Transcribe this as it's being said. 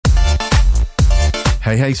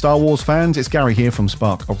Hey Star Wars fans, it's Gary here from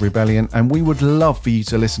Spark of Rebellion, and we would love for you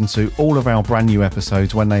to listen to all of our brand new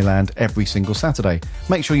episodes when they land every single Saturday.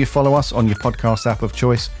 Make sure you follow us on your podcast app of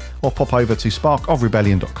choice or pop over to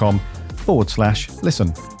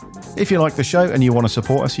sparkofrebellion.com/listen. If you like the show and you want to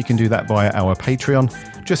support us, you can do that via our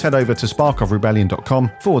Patreon. Just head over to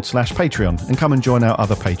sparkofrebellion.com/Patreon and come and join our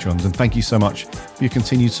other patrons, and thank you so much for your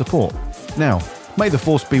continued support. Now, may the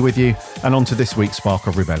Force be with you, and on to this week's Spark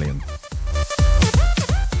of Rebellion.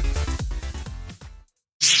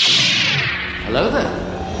 Hello there.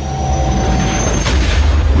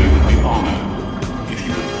 We would be honored if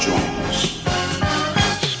you would join us.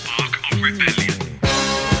 Spark of Rebellion.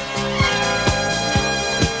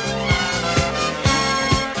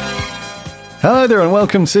 Hello there and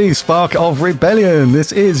welcome to Spark of Rebellion.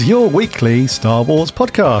 This is your weekly Star Wars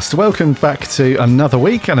podcast. Welcome back to another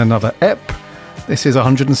week and another ep. This is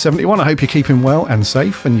 171. I hope you're keeping well and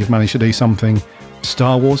safe and you've managed to do something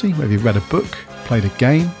Star Warsy. Maybe you've read a book, played a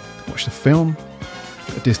game, watched a film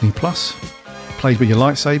at Disney Plus, played with your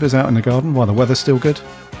lightsabers out in the garden while the weather's still good.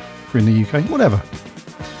 If you're in the UK, whatever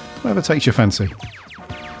takes your fancy.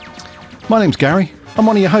 My name's Gary. I'm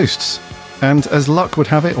one of your hosts. And as luck would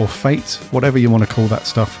have it, or fate, whatever you want to call that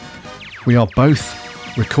stuff, we are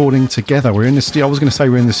both recording together. We're in the studio. I was going to say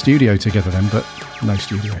we're in the studio together then, but no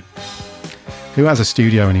studio. Who has a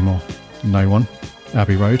studio anymore? No one.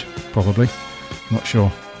 Abbey Road, probably. Not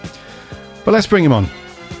sure. But let's bring him on.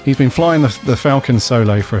 He's been flying the Falcon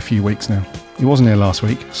solo for a few weeks now. He wasn't here last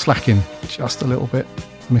week, slacking just a little bit.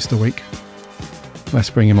 Missed a week. Let's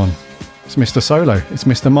bring him on. It's Mr. Solo. It's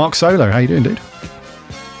Mr. Mark Solo. How you doing, dude?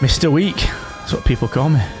 Mr. Week. That's what people call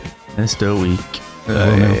me. Mr. Week.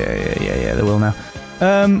 Yeah, they will now.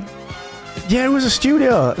 Yeah, it was a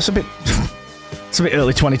studio. It's a bit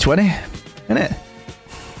early 2020, isn't it?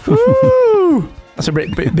 Woo! That's a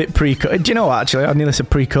bit pre. Do you know what, actually? I nearly said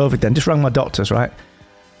pre-COVID then. Just rang my doctors, right?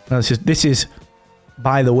 No, this is,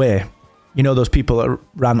 by the way, you know those people that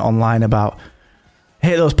ran online about,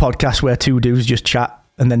 hate those podcasts where two dudes just chat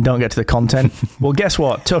and then don't get to the content? Well, guess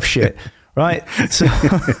what? Tough shit, right? So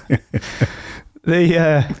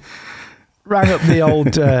they rang up the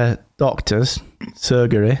old doctors,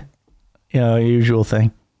 surgery, usual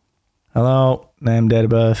thing. Hello, name, date of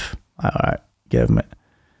birth. All right, gave them it.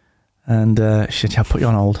 And shit, I'll put you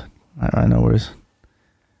on hold. Right, no worries.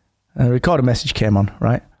 And a recorded message came on,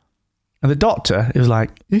 right? And the doctor, it was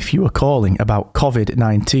like, if you were calling about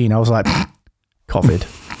COVID-19, I was like, COVID.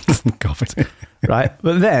 COVID. Right?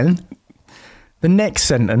 But then, the next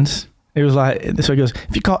sentence, it was like, so he goes,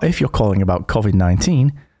 if you're calling about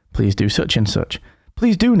COVID-19, please do such and such.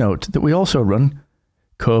 Please do note that we also run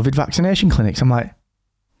COVID vaccination clinics. I'm like,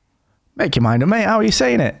 make your mind up, mate. How are you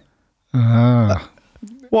saying it?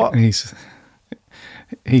 What? He's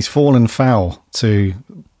fallen foul to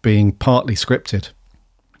being partly scripted.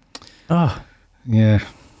 Oh. Yeah.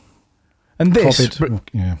 And this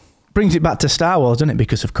yeah. brings it back to Star Wars, doesn't it?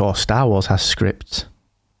 Because, of course, Star Wars has scripts.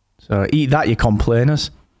 So eat that, you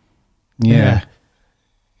complainers. Yeah.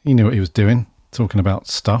 He knew what he was doing, talking about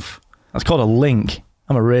stuff. That's called a link.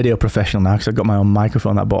 I'm a radio professional now because I've got my own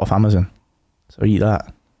microphone that I bought off Amazon. So eat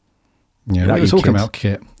that. Yeah, we were talking about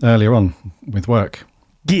kit earlier on with work.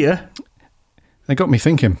 Gear? They got me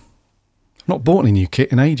thinking. I've not bought any new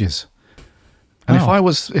kit in ages. And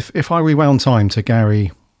if I rewound time to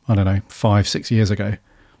Gary, I don't know, 5-6 years ago,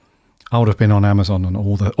 I would have been on Amazon and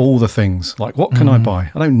all the things. Like, what can I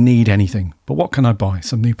buy? I don't need anything, but what can I buy?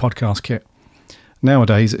 Some new podcast kit.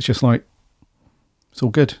 Nowadays, it's just like, it's all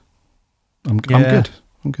good. I'm good.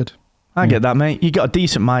 I get that, mate. You got a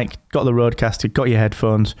decent mic, got the Rodecaster, got your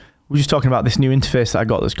headphones. We're just talking about this new interface that I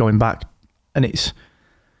got that's going back, and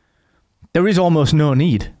there is almost no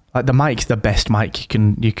need. Like, the mic's the best mic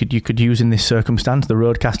you could use in this circumstance. The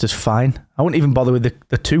Rodecaster's fine. I wouldn't even bother with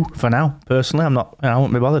the two for now. Personally, I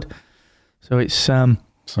won't be bothered. So it's Same.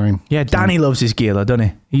 Yeah, Danny loves his gear though, doesn't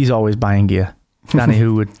he? He's always buying gear. Danny,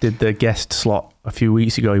 who did the guest slot a few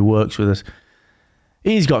weeks ago, he works with us.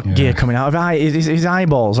 He's got gear coming out of his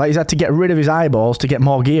eyeballs. Like, he's had to get rid of his eyeballs to get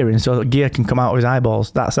more gear in, so that gear can come out of his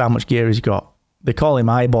eyeballs. That's how much gear he's got. They call him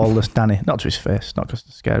Eyeball-less Danny. Not to his face, not because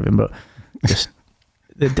they're scared of him, but just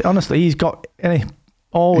honestly, he's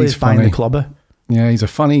always buying the clobber. Yeah, he's a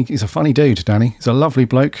funny dude, Danny. He's a lovely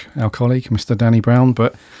bloke, our colleague, Mr. Danny Brown.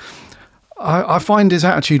 But I find his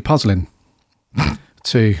attitude puzzling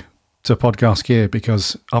to podcast gear,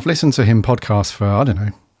 because I've listened to him podcast for, I don't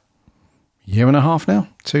know, year and a half now,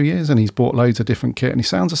 2 years, and he's bought loads of different kit, and he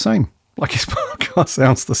sounds the same. Like, his podcast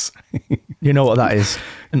sounds the same. You know what that is.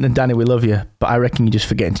 And then, Danny, we love you, but I reckon you're just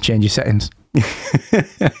forgetting to change your settings.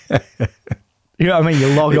 You know what I mean? You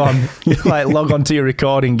log on, log on to your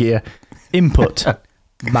recording gear. Input,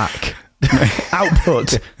 Mac.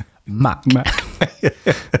 Output, Mac.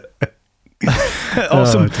 Or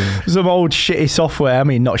some old shitty software. I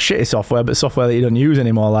mean, not shitty software, but software that you don't use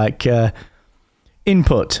anymore, like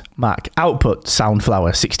input, Mac. Output,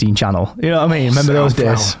 Soundflower, 16 channel. You know what I mean? Remember those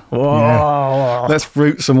days? Whoa. Yeah. Let's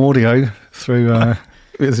route some audio through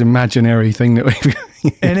this imaginary thing that we've...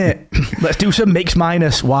 In it. Let's do some mix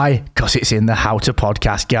minus. Why? Because it's in the How to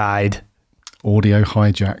Podcast guide. Audio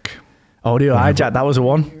hijack. Audio hijack, that was a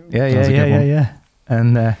one. Yeah.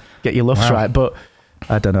 And get your luffs right. But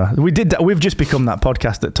I don't know. We did that. We've just become that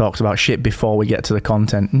podcast that talks about shit before we get to the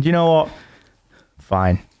content. And you know what?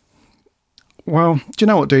 Fine. Well, do you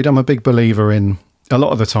know what, dude? I'm a big believer in a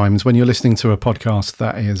lot of the times when you're listening to a podcast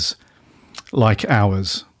that is like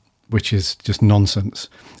ours, which is just nonsense.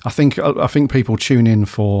 I think people tune in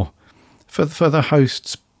for the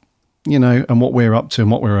hosts, you know, and what we're up to and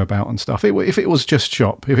what we're about and stuff. If it was just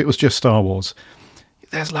Shop, if it was just Star Wars,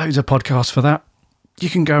 there's loads of podcasts for that. You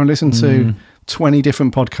can go and listen to 20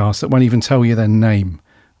 different podcasts that won't even tell you their name,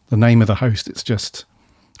 the name of the host. It's just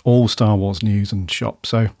all Star Wars news and Shop.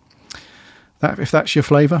 So that if that's your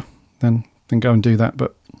flavour, then go and do that.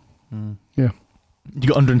 But yeah, you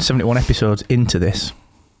got 171 episodes into this.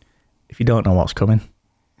 If you don't know what's coming,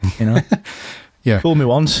 you know, yeah. Fool me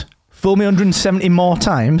once, fool me 170 more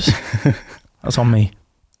times. That's on me.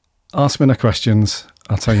 Ask me no questions,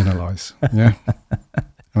 I'll tell you no lies. Yeah, and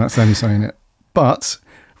that's them saying it. But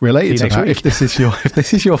related to that, if this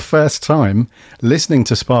is your first time listening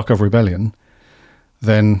to Spark of Rebellion,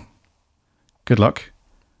 then good luck.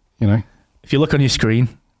 You know, if you look on your screen,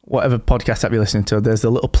 whatever podcast app you're listening to, there's the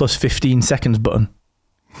little plus 15 seconds button.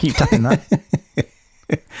 Keep tapping that.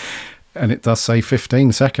 And it does say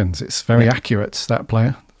 15 seconds. It's very accurate, that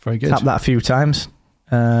player. Very good. Tap that a few times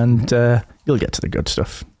and you'll get to the good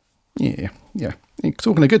stuff. Yeah.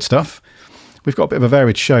 Talking of good stuff, we've got a bit of a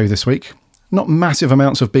varied show this week. Not massive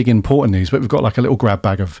amounts of big important news, but we've got like a little grab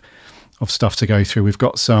bag of stuff to go through. We've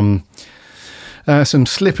got some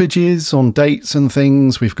slippages on dates and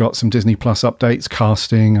things. We've got some Disney Plus updates,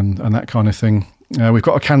 casting and that kind of thing. We've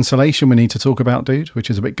got a cancellation we need to talk about, dude, which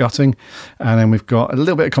is a bit gutting. And then we've got a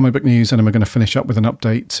little bit of comic book news, and then we're going to finish up with an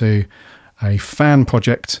update to a fan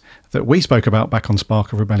project that we spoke about back on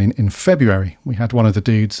Spark of Rebellion in February. We had one of the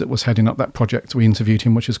dudes that was heading up that project. We interviewed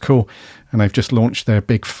him, which is cool. And they've just launched their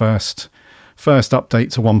big first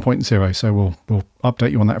update to 1.0. So we'll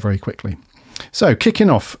update you on that very quickly. So kicking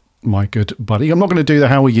off, my good buddy. I'm not going to do the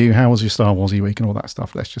how are you, how was your Star Wars week and all that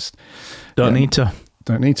stuff. Let's just... Didn't need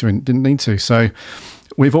to. So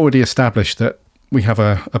we've already established that we have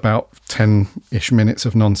about 10-ish minutes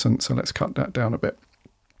of nonsense. So let's cut that down a bit.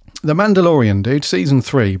 The Mandalorian, dude, season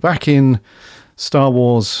 3, back at Star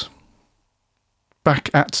Wars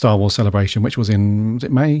Celebration, which was it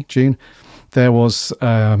May, June? There was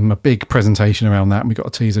a big presentation around that, and we got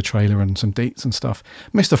a teaser trailer and some deets and stuff.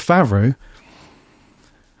 Mr. Favreau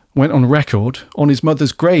went on record on his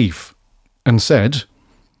mother's grave and said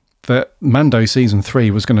that Mando season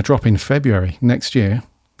 3 was going to drop in February next year.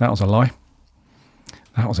 That was a lie.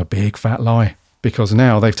 That was a big fat lie, because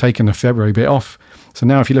now they've taken the February bit off. So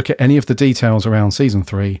now if you look at any of the details around season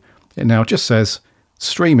 3, it now just says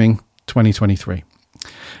streaming 2023.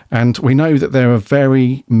 And we know that there are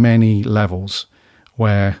very many levels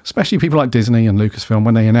where, especially people like Disney and Lucasfilm,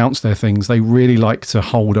 when they announce their things, they really like to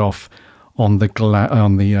hold off on the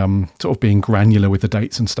sort of being granular with the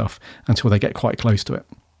dates and stuff until they get quite close to it.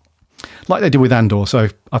 Like they did with Andor. So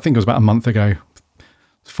I think it was about a month ago,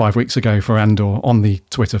 5 weeks ago for Andor on the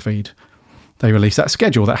Twitter feed. They released that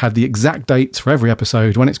schedule that had the exact dates for every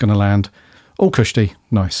episode, when it's going to land. All cushy.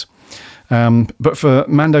 Nice. But for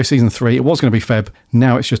Mando season 3, it was going to be Feb.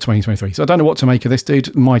 Now it's just 2023. So I don't know what to make of this,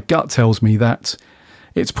 dude. My gut tells me that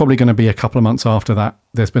it's probably going to be a couple of months after that.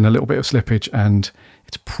 There's been a little bit of slippage, and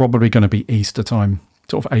it's probably going to be Easter time,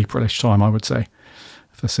 sort of Aprilish time, I would say,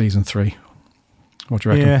 for season 3. What do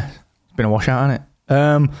you reckon? Yeah, it's been a washout,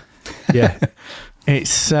 hasn't it? Yeah.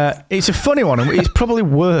 It's a funny one. It's probably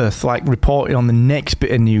worth like reporting on the next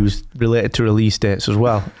bit of news related to release dates as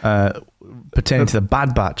well, pertaining to the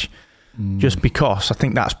Bad Batch. Just because I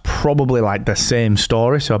think that's probably like the same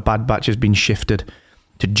story. So a Bad Batch has been shifted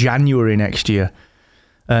to January next year.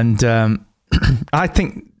 And I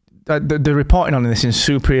think that the reporting on this is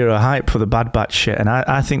superhero hype for the Bad Batch shit. And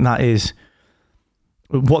I think that is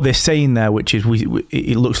what they're saying there, which is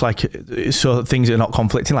it looks like so things are not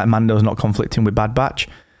conflicting, like Mando's not conflicting with Bad Batch.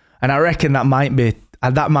 And I reckon that might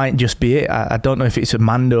just be it. I don't know if it's a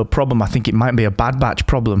Mando problem. I think it might be a Bad Batch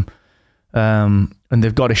problem. And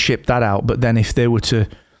they've got to ship that out. But then if they were to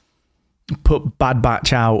put Bad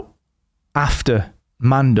Batch out after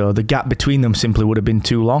Mando, the gap between them simply would have been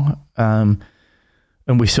too long.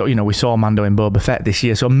 And we saw Mando in Boba Fett this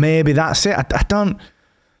year, so maybe that's it. I don't,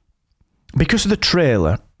 because of the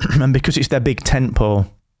trailer and because it's their big tentpole,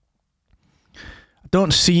 I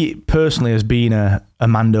don't see it personally as being a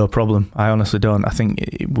Mando problem. I honestly don't. I think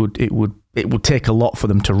it would take a lot for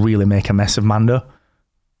them to really make a mess of Mando.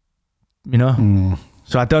 You know?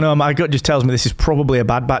 So I don't know. My gut just tells me this is probably a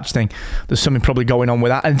Bad Batch thing. There's something probably going on with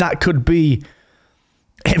that, and that could be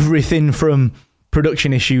everything from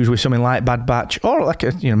production issues with something like Bad Batch, or like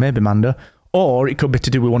maybe Mando, or it could be to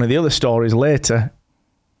do with one of the other stories later,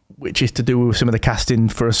 which is to do with some of the casting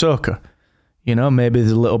for Ahsoka. Maybe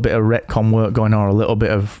there's a little bit of retcon work going on, or a little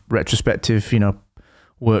bit of retrospective,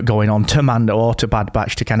 work going on to Mando or to Bad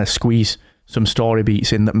Batch to kind of squeeze some story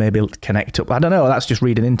beats in that maybe connect up. I don't know. That's just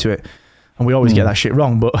reading into it, and we always get that shit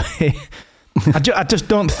wrong. But I just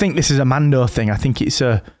don't think this is a Mando thing. I think it's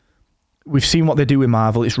a. We've seen what they do with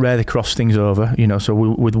Marvel. It's rare they cross things over, So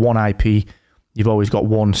with one IP, you've always got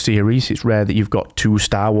one series. It's rare that you've got two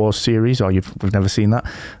Star Wars series, or we've never seen that.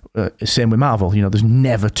 Same with Marvel. There's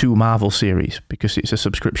never two Marvel series because it's a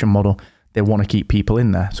subscription model. They want to keep people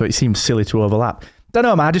in there, so it seems silly to overlap. Don't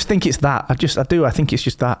know, man. I just think it's that. I think it's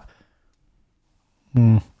just that.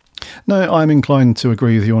 No, I'm inclined to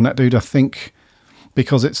agree with you on that, dude. I think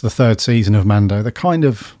because it's the third season of Mando, they're kind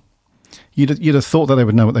of. You'd have thought that they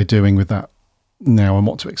would know what they're doing with that now and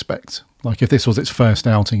what to expect. Like if this was its first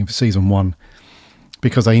outing for season 1,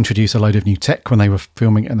 because they introduced a load of new tech when they were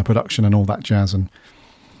filming it in the production and all that jazz, and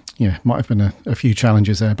might have been a few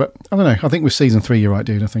challenges there. But I don't know. I think with season 3, you're right,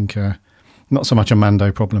 dude. I think not so much a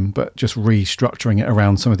Mando problem, but just restructuring it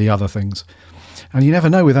around some of the other things. And you never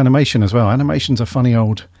know with animation as well. Animation's a funny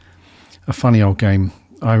old game.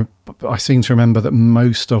 I seem to remember that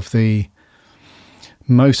most of the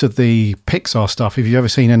Pixar stuff, if you've ever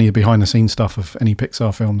seen any behind the scenes stuff of any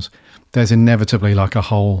Pixar films, there's inevitably like a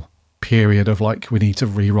whole period of like, we need to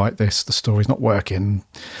rewrite this, the story's not working,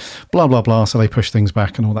 blah, blah, blah. So they push things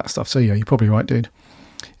back and all that stuff. So yeah, you're probably right, dude.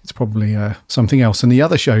 It's probably something else. And the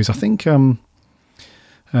other shows, I think,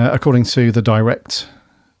 according to the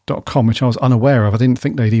direct.com, which I was unaware of, I didn't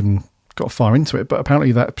think they'd even got far into it, but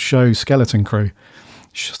apparently that show Skeleton Crew,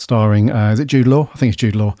 starring, is it Jude Law? I think it's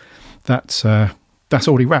Jude Law. That's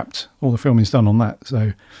already wrapped. All the filming's done on that.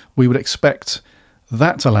 So we would expect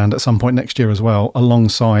that to land at some point next year as well,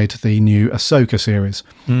 alongside the new Ahsoka series.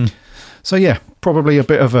 So yeah, probably a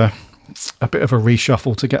bit of a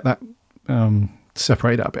reshuffle to get that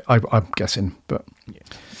separated out a bit, I'm guessing. But yeah,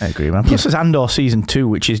 I agree, man. Plus there's Andor season 2,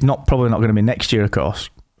 which is probably not going to be next year, of course.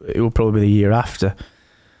 It will probably be the year after.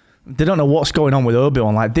 They don't know what's going on with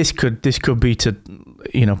Obi-Wan. Like this could be to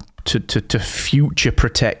future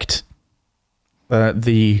protect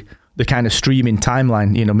the kind of streaming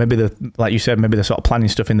timeline. Maybe like you said, maybe they're sort of planning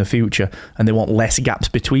stuff in the future and they want less gaps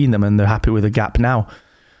between them, and they're happy with a gap now.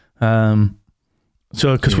 So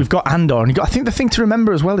because we've got Andor, and I think the thing to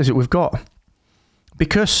remember as well is that we've got,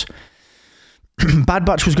 because Bad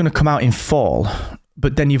Batch was going to come out in fall,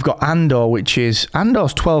 but then you've got Andor,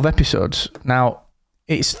 Andor's 12 episodes. Now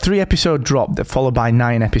it's 3-episode drop that followed by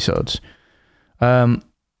 9 episodes.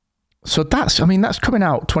 So that's coming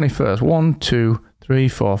out 21st. 1, 2, 3,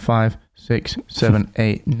 4, 5, 6, 7,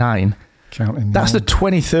 8, 9. Counting. That's the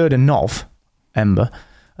 23rd of November.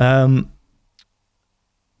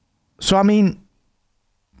 So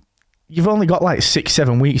you've only got like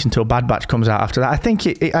 6-7 weeks until Bad Batch comes out after that. I think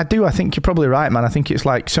I think you're probably right, man. I think it's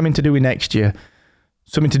like something to do with next year,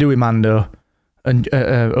 something to do with Mando, and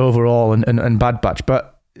overall, and Bad Batch.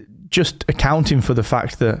 But just accounting for the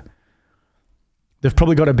fact that they've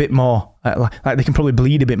probably got a bit more, like they can probably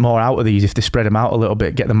bleed a bit more out of these if they spread them out a little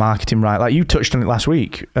bit, get the marketing right. Like you touched on it last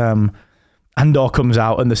week. Andor comes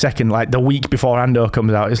out, and the week before Andor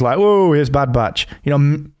comes out, it's like, whoa, here's Bad Batch.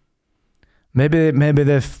 Maybe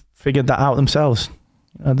they've figured that out themselves.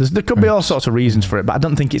 There could be all sorts of reasons for it, but I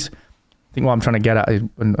don't think I think what I'm trying to get at is,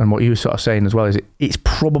 and what you were sort of saying as well, is it's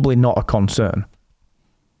probably not a concern.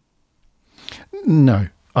 No,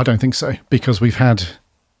 I don't think so, because we've had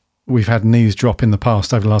news drop in the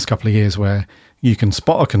past over the last couple of years where you can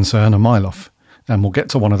spot a concern a mile off, and we'll get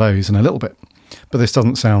to one of those in a little bit. But this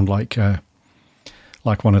doesn't sound like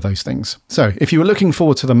one of those things. So if you were looking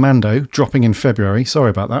forward to the Mando dropping in February,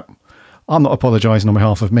 sorry about that. I'm not apologising on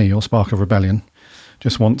behalf of me or Spark of Rebellion.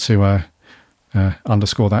 Just want to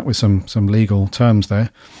underscore that with some legal terms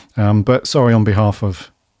there. But sorry on behalf of...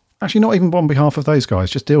 Actually, not even on behalf of those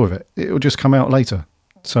guys. Just deal with it. It will just come out later.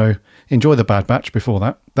 So enjoy the Bad Batch before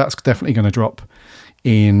that. That's definitely going to drop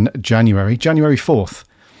in January 4th.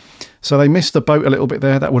 So they missed the boat a little bit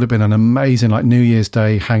there. That would have been an amazing, like, New Year's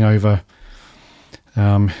Day hangover.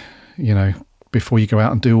 Before you go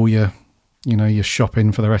out and do all your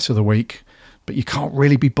shopping for the rest of the week. But you can't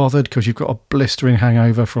really be bothered because you've got a blistering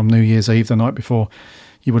hangover from New Year's Eve the night before.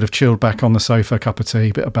 You would have chilled back on the sofa, cup of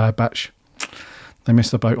tea, bit of Bad Batch. They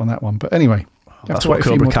missed the boat on that one. But anyway, that's what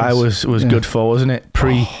Cobra Kai was good for, wasn't it?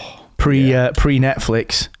 Pre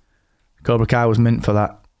Netflix, Cobra Kai was mint for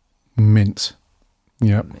that. Mint.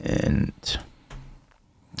 Yeah. Mint.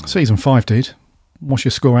 Season 5, dude. What's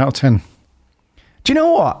your score out of 10? Do you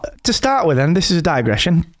know what? To start with, and this is a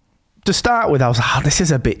digression. To start with, I was like, this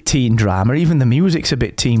is a bit teen drama. Even the music's a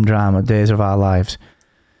bit teen drama, Days of Our Lives.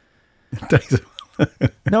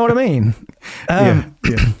 Know what I mean? Yeah.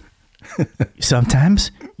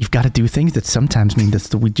 Sometimes you've got to do things that sometimes mean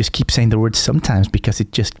that we just keep saying the word sometimes because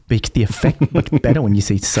it just makes the effect much better when you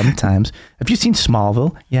say sometimes. Have you seen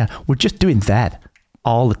Smallville? Yeah, we're just doing that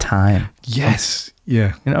all the time. Yes.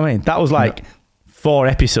 Yeah. You know what I mean? That was like 4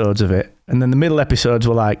 episodes of it. And then the middle episodes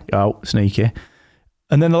were like, oh, sneaky.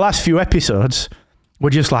 And then the last few episodes were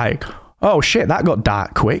just like, oh shit, that got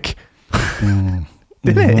dark quick. Didn't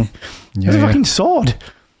it? Yeah, it was a fucking sword.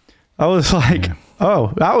 I was like,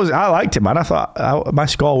 I liked it, man. I thought my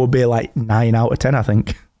score would be like 9 out of 10, I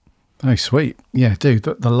think. Oh, sweet. Yeah, dude,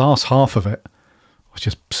 the last half of it was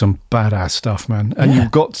just some badass stuff, man. And you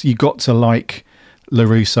got to like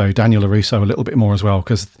Daniel LaRusso a little bit more as well,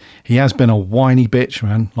 because he has been a whiny bitch,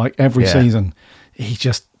 man. Like every season. He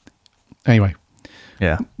just... Anyway.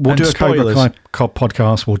 Yeah. We'll do a Cobra Kai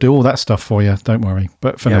podcast. We'll do all that stuff for you. Don't worry.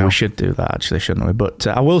 But for now... we should do that, actually, shouldn't we? But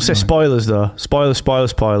I will say spoilers, though.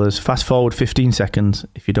 Spoilers. Fast forward 15 seconds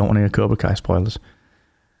if you don't want to hear Cobra Kai spoilers.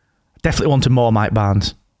 Definitely wanted more Mike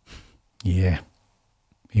Barnes. Yeah.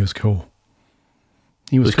 He was cool.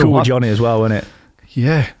 He was cool with Johnny as well, wasn't it?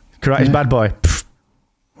 Yeah. Karate's bad boy.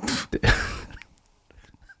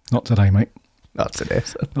 Not today, mate. Not today,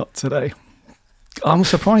 son. Not today. I'm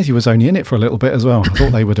surprised he was only in it for a little bit as well. I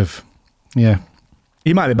thought they would have... Yeah.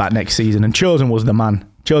 He might be back next season. And Chosen was the man.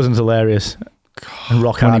 Chosen's hilarious. And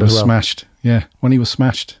rock hard as well. Smashed. Yeah. When he was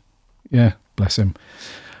smashed. Yeah. Bless him.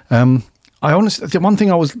 The one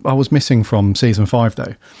thing I was missing from season 5,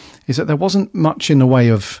 though, is that there wasn't much in the way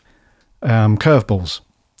of curveballs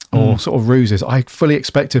or sort of ruses. I fully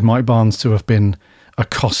expected Mike Barnes to have been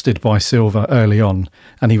accosted by Silver early on,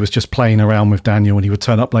 and he was just playing around with Daniel, and he would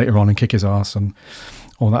turn up later on and kick his ass and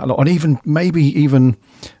all that lot. And maybe even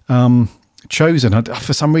Chosen.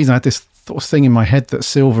 For some reason, I had this sort of thing in my head that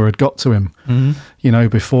Silver had got to him,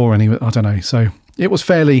 before, and I don't know. So it was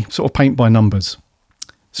fairly sort of paint by numbers,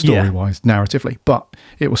 story-wise, narratively, but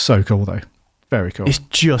it was so cool though. Very cool. It's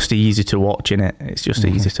just easy to watch, innit? It's just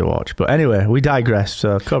easy to watch. But anyway, we digress.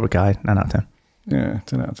 So Cobra Kai, 9 out of 10. Yeah,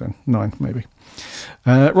 10 out of 10. 9, maybe.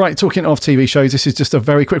 Right, talking of TV shows, this is just a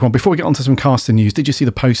very quick one. Before we get on to some casting news, did you see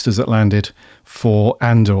the posters that landed for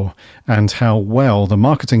Andor and how well the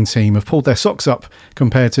marketing team have pulled their socks up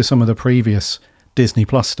compared to some of the previous Disney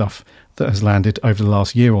Plus stuff that has landed over the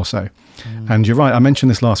last year or so? And you're right, I mentioned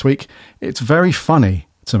this last week. It's very funny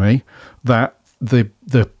to me that the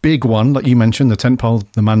big one, like you mentioned, the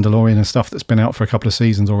tentpole, The Mandalorian and stuff that's been out for a couple of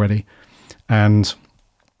seasons already, and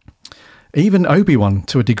even Obi-Wan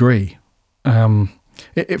to a degree,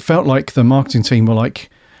 it felt like the marketing team were like,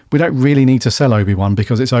 we don't really need to sell Obi-Wan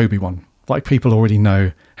because it's Obi-Wan. Like, people already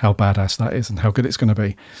know how badass that is and how good it's going to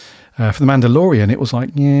be. For The Mandalorian, it was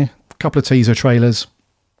like, a couple of teaser trailers,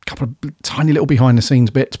 a couple of tiny little behind-the-scenes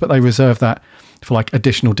bits, but they reserve that for like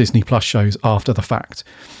additional Disney Plus shows after the fact.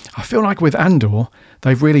 I feel like with Andor,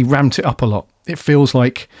 they've really ramped it up a lot. It feels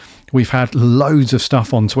like we've had loads of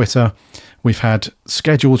stuff on Twitter. We've had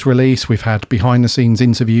schedules released. We've had behind-the-scenes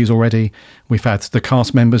interviews already. We've had the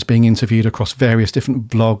cast members being interviewed across various different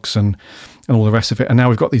vlogs and all the rest of it. And now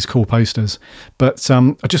we've got these cool posters. But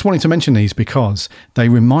I just wanted to mention these because they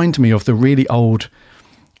remind me of the really old,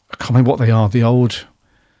 I can't remember what they are, the old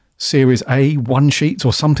Series A one-sheets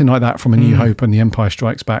or something like that from A New Hope and The Empire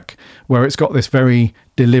Strikes Back, where it's got this very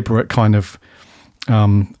deliberate kind of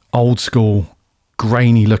old-school,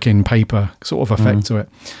 grainy-looking paper sort of effect to it.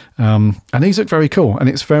 And these look very cool. And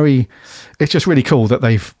it's just really cool that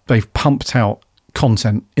they've pumped out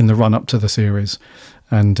content in the run-up to the series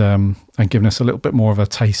and given us a little bit more of a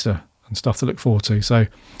taster and stuff to look forward to. So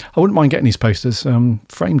I wouldn't mind getting these posters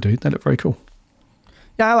framed, dude. They look very cool.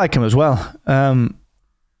 Yeah, I like them as well.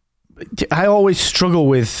 I always struggle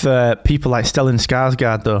with people like Stellan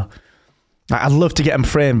Skarsgård, though. I'd love to get them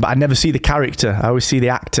framed, but I never see the character. I always see the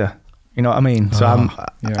actor. You know what I mean? So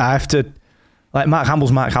I have to... Like, Mark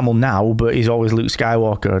Hamill's Mark Hamill now, but he's always Luke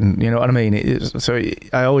Skywalker, and you know what I mean?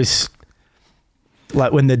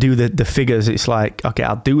 like when they do the figures, it's like, okay,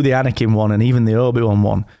 I'll do the Anakin one and even the Obi-Wan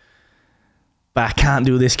one, but I can't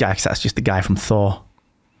do this guy because that's just the guy from Thor.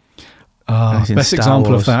 Best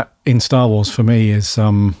example of that in Star Wars for me is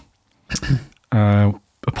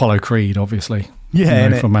Apollo Creed, obviously.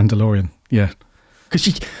 Yeah, from Mandalorian. Yeah,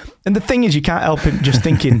 and the thing is, you can't help him just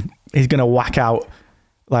thinking he's going to whack out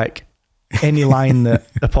like any line that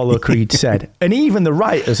Apollo Creed said, and even the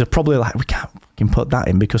writers are probably like, we can't fucking put that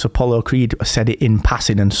in because Apollo Creed said it in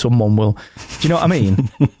passing, and someone will. Do you know what I mean?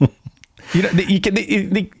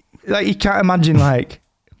 You can't imagine like,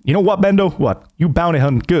 you know what, Bendo? What? You bounty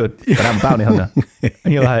hunt? Good, but I'm a bounty hunter.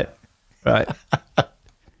 And you're like, right.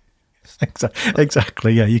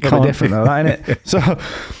 Exactly, yeah. You It'll can't be different though, right, innit? So,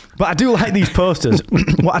 but I do like these posters.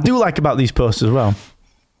 What I do like about these posters as well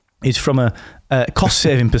is from a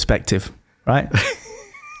cost-saving perspective, right?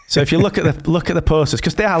 So if you look at the posters,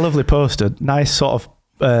 because they are lovely posters, nice sort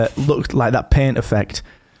of look like that paint effect,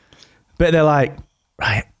 but they're like,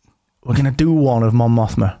 right, we're going to do one of Mon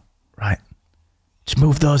Mothma, right? Just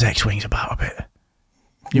move those X-Wings about a bit.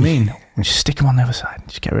 You mean? Just stick them on the other side.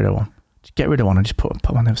 Just get rid of one. Just get rid of one and just put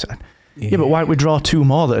them on the other side. Yeah, but why don't we draw two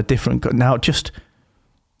more that are different? Now, just,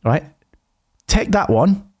 right, take that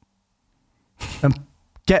one and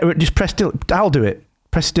just press delete. I'll do it.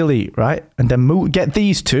 Press delete, right? And then get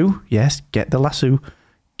these two. Yes, get the lasso.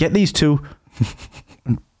 Get these two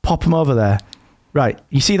and pop them over there. Right,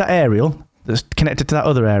 you see that aerial that's connected to that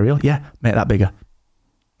other aerial? Yeah, make that bigger.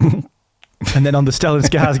 And then on the Stellan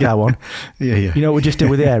Skarsgård one, yeah. You know what we just did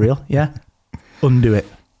with the aerial? Yeah? Undo it.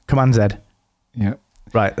 Command Z. Yeah.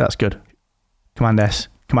 Right, that's good. Command S,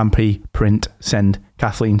 Command P, print, send,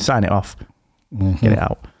 Kathleen, sign it off, get it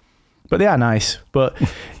out. But they are nice. But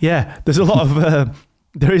yeah, there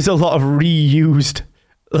is a lot of reused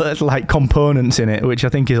like components in it, which I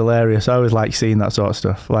think is hilarious. I always like seeing that sort of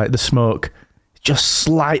stuff. Like the smoke, just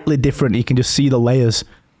slightly different. You can just see the layers.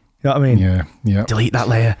 You know what I mean? Yeah. Delete that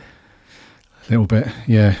layer. A little bit,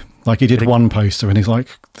 yeah. Like he did one poster and he's like,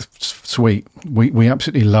 sweet, we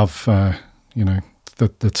absolutely love,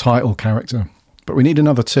 the title character, but we need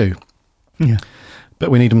another two. Yeah. But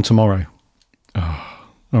we need them tomorrow. Oh,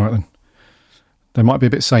 all right then. They might be a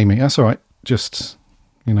bit samey. That's all right. Just,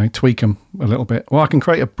 tweak them a little bit. Well, I can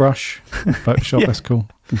create a brush, Photoshop, that's cool.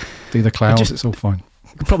 Do the clouds, it's all fine.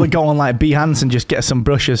 You could probably go on like Behance and just get some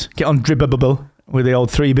brushes. Get on Dribbable with the old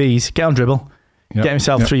 3Bs. Get on Dribble. Get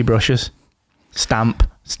himself 3 brushes. Stamp.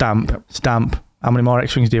 How many more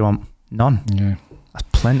X-Wings do you want? None. Yeah. That's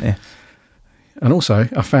plenty. And also,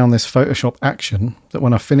 I found this Photoshop action that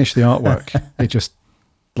when I finish the artwork, it just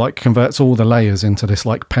like converts all the layers into this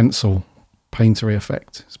like pencil paintery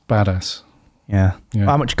effect. It's badass. Yeah.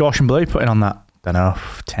 How much Gaussian blue are you putting on that? Don't know,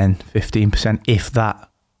 10, 15%, if that.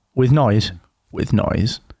 With noise.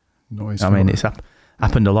 I mean, it's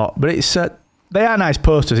happened a lot. But it's they are nice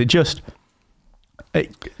posters. It just...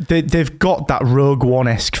 They've got that Rogue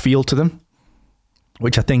One-esque feel to them,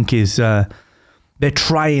 which I think is they're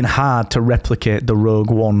trying hard to replicate the Rogue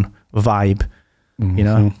One vibe,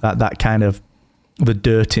 that kind of the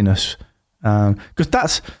dirtiness,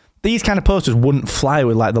 because these kind of posters wouldn't fly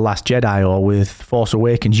with like The Last Jedi or with Force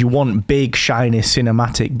Awakens. You want big, shiny,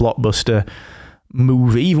 cinematic, blockbuster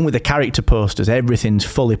movie. Even with the character posters, everything's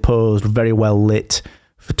fully posed, very well lit,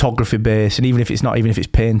 photography based, and even if it's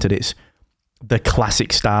painted, it's the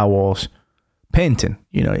classic Star Wars painting,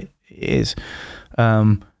 it is.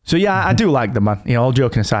 So yeah, I do like them, man. All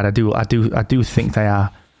joking aside, I do think they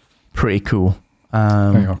are pretty cool. They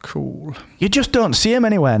are cool. You just don't see them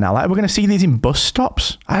anywhere now. Like, we're going to see these in bus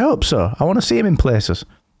stops. I hope so. I want to see them in places.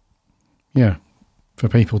 Yeah, for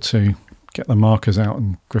people to get the markers out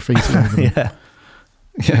and graffiti over them.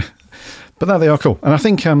 Yeah. But no, they are cool. And I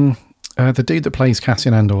think the dude that plays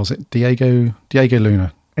Cassian Andor, is it Diego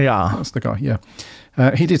Luna? Yeah. That's the guy, yeah.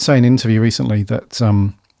 He did say in an interview recently that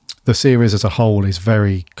the series as a whole is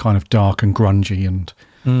very kind of dark and grungy and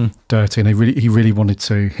dirty, and he really wanted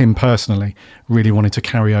to, him personally, really wanted to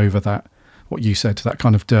carry over that, what you said, that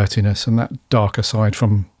kind of dirtiness and that darker side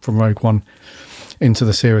from Rogue One into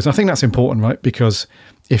the series. I think that's important, right? Because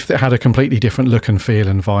if it had a completely different look and feel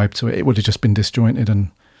and vibe to it, it would have just been disjointed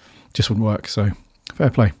and just wouldn't work. So, fair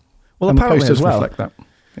play. Well, and apparently the posters as well, reflect that.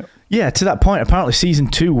 Yeah, to that point, apparently season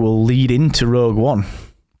 2 will lead into Rogue One.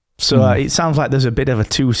 So it sounds like there's a bit of a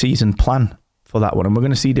 2-season plan for that one, and we're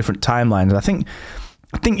going to see different timelines. And I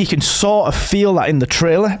think you can sort of feel that in the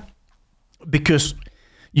trailer, because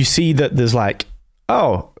you see that there's like,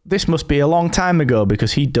 oh, this must be a long time ago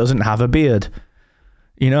because he doesn't have a beard.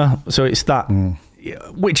 So it's that,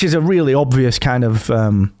 which is a really obvious kind of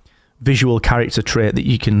visual character trait that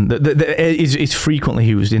you can that is frequently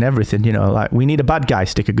used in everything. You know, like we need a bad guy,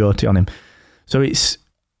 stick a goatee on him. So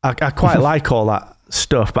I quite like all that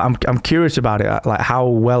stuff, but I'm curious about it, like how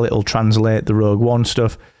well it'll translate the Rogue One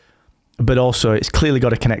stuff. But also, it's clearly got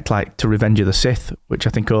to connect like to Revenge of the Sith, which I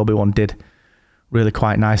think Obi-Wan did really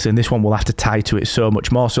quite nicely, and this one will have to tie to it so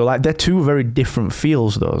much more. So like they're two very different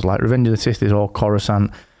feels. Those like Revenge of the Sith is all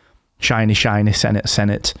Coruscant, shiny,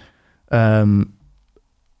 Senate. And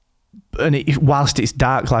whilst it's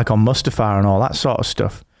dark like on Mustafar and all that sort of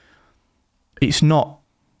stuff, it's not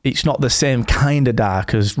the same kind of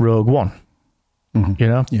dark as Rogue One. Mm-hmm. You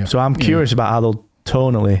know? Yeah. So I'm curious about how they'll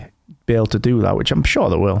tonally be able to do that, which I'm sure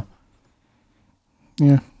they will.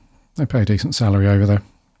 Yeah. They pay a decent salary over there.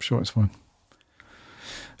 I'm sure it's fine.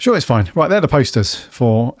 Right, they're the posters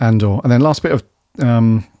for Andor. And then last bit of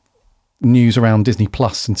news around Disney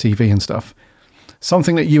Plus and TV and stuff.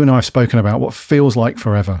 Something that you and I have spoken about, what feels like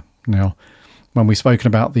forever now, when we've spoken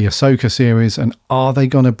about the Ahsoka series, and are they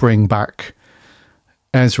going to bring back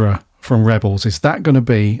Ezra from Rebels? Is that going to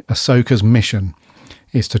be Ahsoka's mission,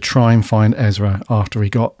 is to try and find Ezra after he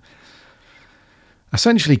got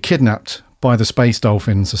essentially kidnapped by the space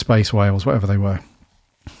dolphins, the space whales, whatever they were,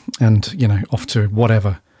 and, you know, off to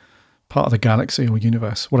whatever part of the galaxy or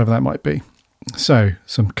universe, whatever that might be. So,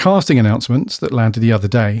 some casting announcements that landed the other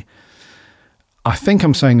day. I think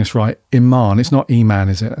I'm saying this right. Iman, it's not Eman,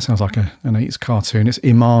 is it? That sounds like an 80s cartoon. It's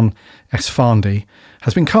Iman Esfandi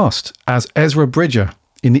has been cast as Ezra Bridger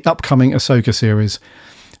in the upcoming Ahsoka series,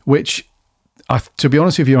 which, to be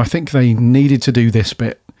honest with you, I think they needed to do this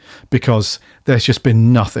bit because there's just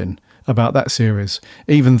been nothing about that series.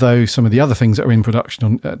 Even though some of the other things that are in production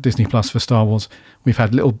on Disney Plus for Star Wars, we've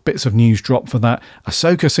had little bits of news drop for that.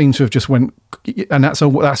 Ahsoka seems to have just went, and that's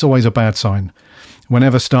always a bad sign.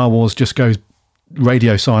 Whenever Star Wars just goes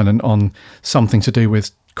radio silent on something to do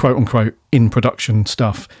with quote unquote in production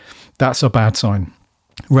stuff, that's a bad sign.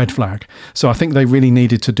 Red flag. So I think they really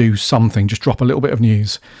needed to do something, just drop a little bit of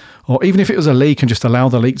news, or even if it was a leak and just allow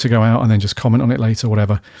the leak to go out and then just comment on it later,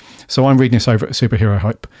 whatever. So I'm reading this over at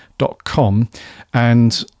superherohype.com,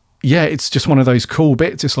 and yeah, it's just one of those cool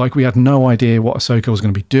bits. It's like we had no idea what Ahsoka was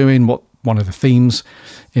going to be doing, what one of the themes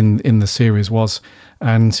in the series was.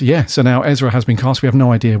 And yeah, so now Ezra has been cast. We have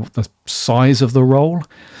no idea what the size of the role.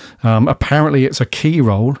 Apparently it's a key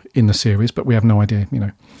role in the series, but we have no idea, you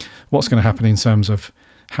know, what's going to happen in terms of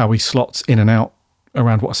how he slots in and out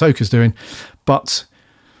around what Ahsoka's doing. But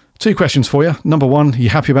 2 questions for you. Number 1, are you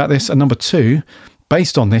happy about this? And number 2,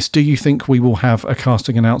 based on this, do you think we will have a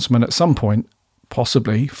casting announcement at some point,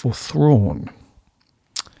 possibly for Thrawn?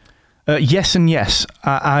 Yes and yes.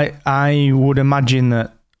 I would imagine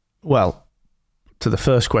that, well, to the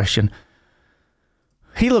first question,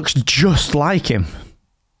 he looks just like him.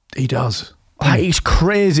 He does. Like, he's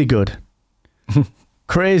crazy good.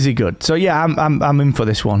 Crazy good. So yeah, I'm in for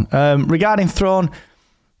this one. Regarding Thrawn,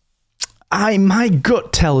 my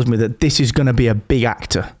gut tells me that this is going to be a big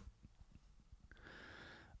actor.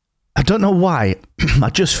 I don't know why. I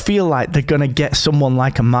just feel like they're going to get someone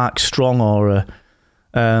like a Mark Strong or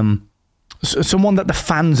someone that the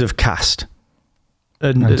fans have cast.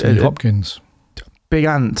 Anthony Hopkins. Big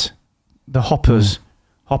Ant, the Hoppers,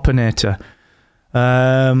 Hoppinator,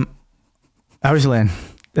 Harry's Lane.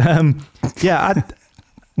 Yeah,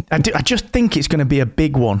 I just think it's going to be a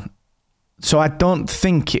big one. So I don't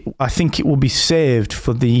think it. I think it will be saved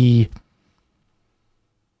for the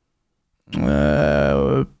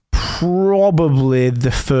probably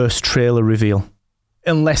the first trailer reveal,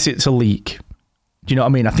 unless it's a leak. Do you know what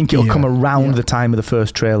I mean? I think it'll come around the time of the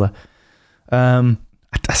first trailer.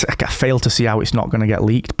 I fail to see how it's not going to get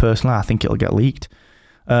leaked. Personally, I think it'll get leaked.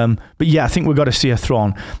 But yeah, I think we've got to see a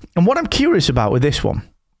Thrawn. And what I'm curious about with this one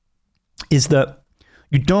is that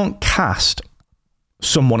you don't cast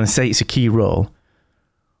someone and say it's a key role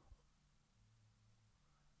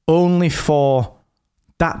only for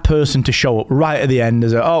that person to show up right at the end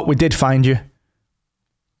as we did find you.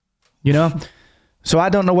 You know? So I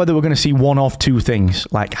don't know whether we're going to see one of 2 things,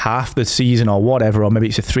 like half the season or whatever, or maybe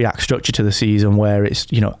it's a 3-act structure to the season where it's,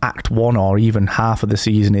 you know, act 1 or even half of the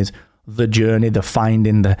season is the journey, the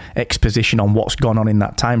finding, the exposition on what's gone on in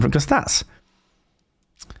that time frame, because that's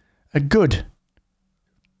a good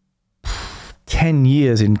 10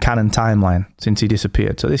 years in canon timeline since he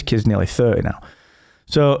disappeared. So this kid's nearly 30 now.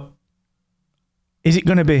 So is it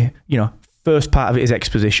going to be, you know, first part of it is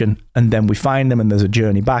exposition, and then we find them and there's a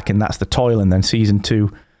journey back, and that's the toil, and then season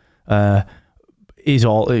 2 is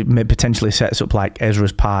all, it may potentially sets up like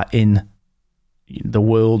Ezra's part in the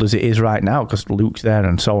world as it is right now, because Luke's there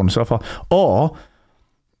and so on and so forth. Or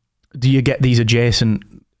do you get these adjacent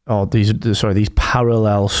or these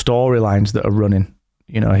parallel storylines that are running.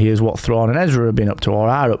 You know, here's what Thrawn and Ezra have been up to or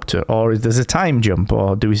are up to, or there's a time jump,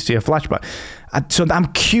 or do we see a flashback? So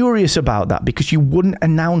I'm curious about that, because you wouldn't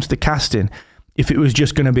announce the casting if it was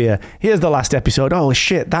just going to be here's the last episode, oh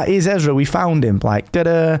shit, that is Ezra, we found him, like,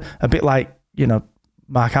 da-da, a bit like, you know,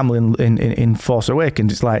 Mark Hamill in Force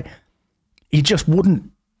Awakens. It's like, you just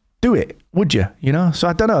wouldn't do it, would you? You know? So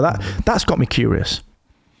I don't know, that's got me curious.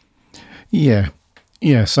 Yeah,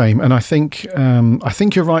 same. And I think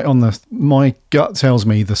you're right on my gut tells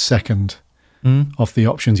me the second of the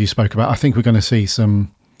options you spoke about. I think we're going to see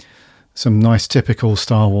some nice typical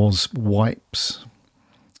Star Wars wipes,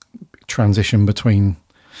 transition between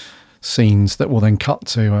scenes that will then cut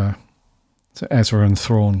to Ezra and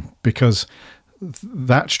Thrawn, because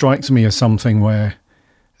that strikes me as something where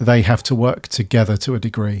they have to work together to a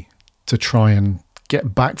degree to try and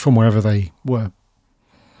get back from wherever they were,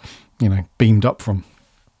 you know, beamed up from.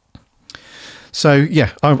 So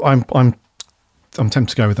yeah, I'm tempted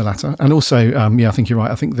to go with the latter, and also I think you're right.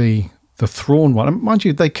 I think the Thrawn one, mind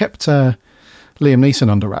you, they kept Liam Neeson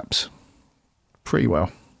under wraps pretty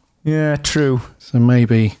well. Yeah, true. So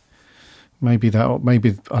maybe I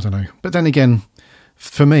don't know. But then again,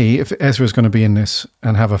 for me, if Ezra's going to be in this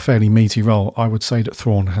and have a fairly meaty role, I would say that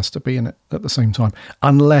Thrawn has to be in it at the same time,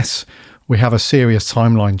 unless we have a serious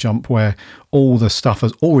timeline jump where all the stuff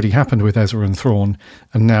has already happened with Ezra and Thrawn,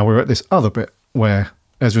 and now we're at this other bit where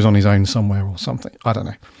Ezra's on his own somewhere or something. I don't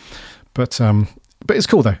know. But it's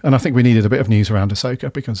cool though, and I think we needed a bit of news around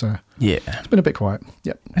Ahsoka, because it's been a bit quiet.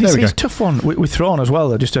 Yep. There we go. It's a tough one with Thrawn as well,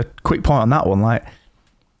 though. Just a quick point on that one. Like,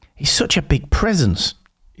 he's such a big presence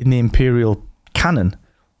in the Imperial canon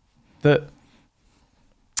that,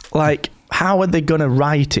 like, how are they going to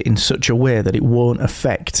write it in such a way that it won't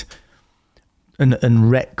affect and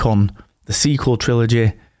retcon the sequel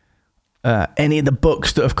trilogy, any of the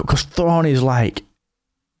books that have, because Thrawn is like,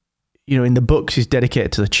 you know, in the books he's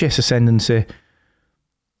dedicated to the Chiss ascendancy,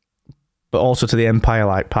 but also to the Empire,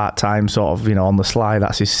 like part-time sort of, you know, on the sly.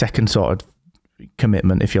 That's his second sort of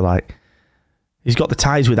commitment, if you like. He's got the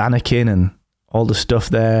ties with Anakin and all the stuff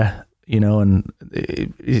there, you know, and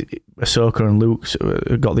Ahsoka and Luke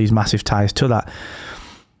have got these massive ties to that.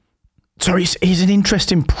 So he's an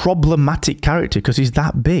interesting, problematic character, because he's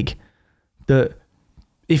that big that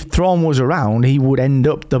if Thrawn was around, he would end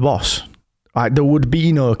up the boss. Like, there would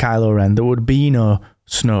be no Kylo Ren, there would be no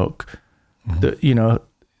Snoke, you know,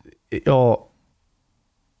 or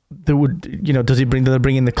there would, you know, do they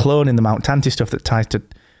bring in the clone in the Mount Tanti stuff that ties to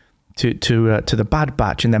the Bad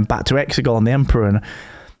Batch, and then back to Exegol and the Emperor, and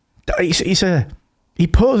he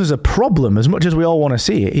poses a problem as much as we all want to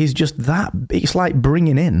see it. He's just that. It's like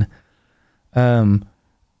bringing in.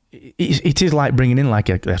 It is like bringing in, like,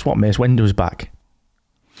 that's what Mace Windu's back.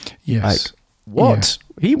 Yes. Like, what?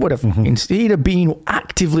 Yeah. He would have, he'd have been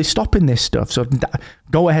actively stopping this stuff. So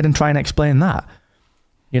go ahead and try and explain that.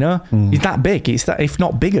 You know, he's that big. It's that, if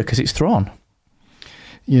not bigger, because it's Thrawn.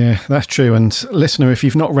 Yeah, that's true. And listener, if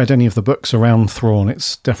you've not read any of the books around Thrawn,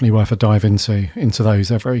 it's definitely worth a dive into those.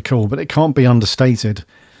 They're very cool, but it can't be understated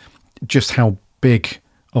just how big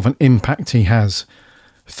of an impact he has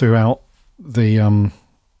throughout the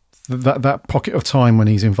that pocket of time when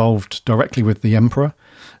he's involved directly with the Emperor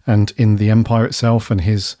and in the Empire itself, and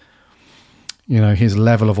his, you know, his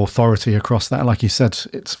level of authority across that. Like you said,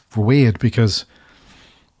 it's weird because,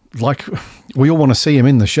 like, we all want to see him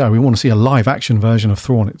in the show. We want to see a live action version of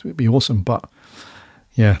Thrawn. It would be awesome. But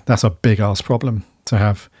yeah, that's a big ass problem to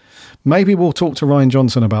have. Maybe we'll talk to Rian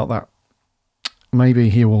Johnson about that. Maybe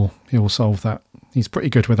he will solve that. He's pretty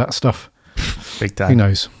good with that stuff. Big time. Who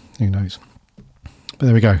knows? But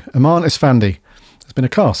there we go. Aman Esfandi has been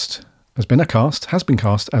cast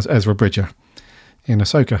as Ezra Bridger in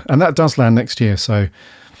Ahsoka. And that does land next year. So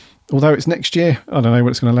although it's next year, I don't know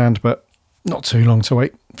when it's going to land, but not too long to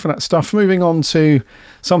wait for that stuff. Moving on to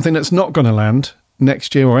something that's not going to land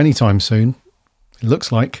next year or anytime soon. It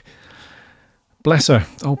looks like. Bless her,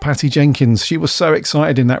 old Patty Jenkins. She was so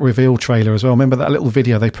excited in that reveal trailer as well. Remember that little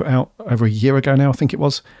video they put out over a year ago now, I think it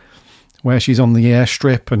was, where she's on the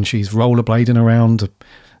airstrip and she's rollerblading around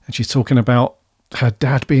and she's talking about her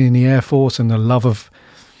dad being in the Air Force and the love of,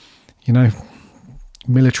 you know,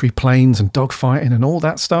 military planes and dogfighting and all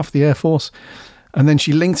that stuff, the Air Force. And then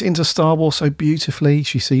she linked it into Star Wars so beautifully.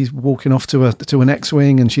 She sees walking off to an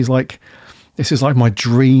X-Wing and she's like, this is like my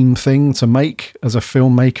dream thing to make as a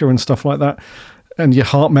filmmaker and stuff like that. And your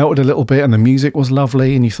heart melted a little bit and the music was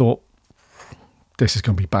lovely and you thought, this is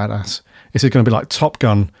going to be badass. This is going to be like Top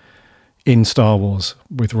Gun in Star Wars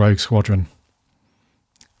with Rogue Squadron.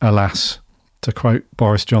 Alas, to quote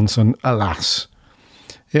Boris Johnson, alas,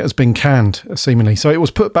 it has been canned, seemingly. So it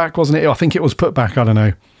was put back, wasn't it? I think it was put back, I don't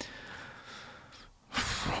know,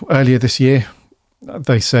 earlier this year.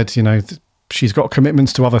 They said, she's got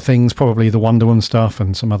commitments to other things, probably the Wonder Woman stuff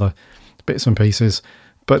and some other bits and pieces.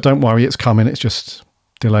 But don't worry, it's coming. It's just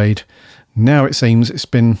delayed. Now it seems it's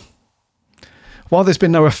been... While there's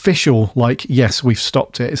been no official, yes, we've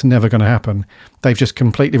stopped it, it's never going to happen, they've just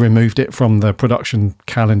completely removed it from the production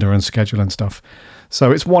calendar and schedule and stuff.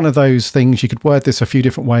 So it's one of those things, you could word this a few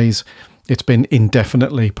different ways. It's been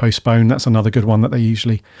indefinitely postponed. That's another good one that they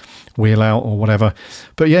usually wheel out or whatever.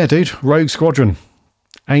 But yeah, dude, Rogue Squadron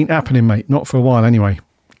ain't happening, mate. Not for a while anyway.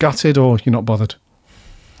 Gutted, or you're not bothered?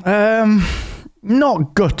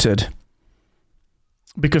 Not gutted.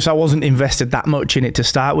 Because I wasn't invested that much in it to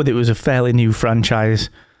start with. It was a fairly new franchise.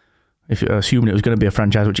 If you're assuming it was going to be a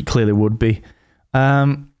franchise, which it clearly would be.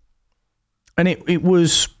 And it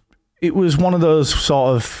was one of those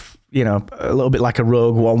sort of, a little bit like a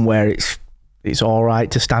Rogue One where it's all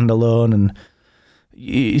right to stand alone, and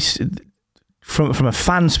it's, from a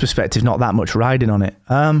fan's perspective, not that much riding on it.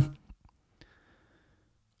 And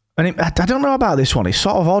I don't know about this one. It's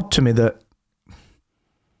sort of odd to me that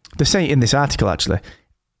they say in this article, actually,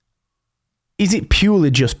 is it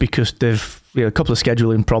purely just because they've a couple of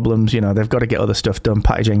scheduling problems? They've got to get other stuff done.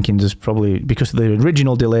 Patty Jenkins is probably, because of the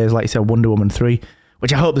original delays, like you said, Wonder Woman 3,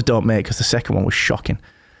 which I hope they don't make because the second one was shocking.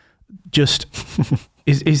 Just,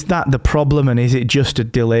 is that the problem, and is it just a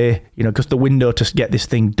delay? Because the window to get this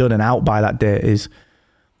thing done and out by that date is,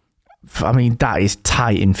 that is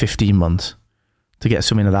tight in 15 months to get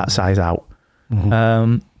something of that size out.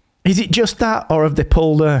 Mm-hmm. Is it just that, or have they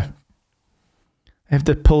pulled a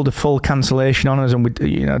full cancellation on us, and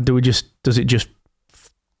does it just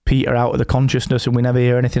peter out of the consciousness and we never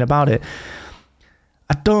hear anything about it?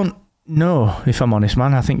 I don't know, if I'm honest,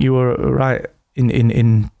 man. I think you were right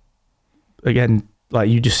in again, like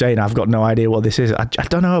you just saying, I've got no idea what this is. I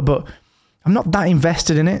don't know, but I'm not that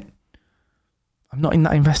invested in it.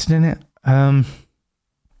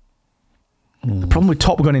 The problem with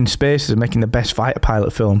Top Gun in space is making the best fighter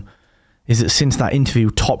pilot film is that since that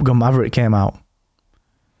interview, Top Gun Maverick came out.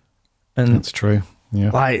 And that's true.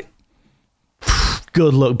 Yeah.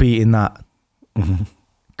 Good luck beating that. Mm-hmm.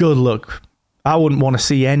 Good luck. I wouldn't want to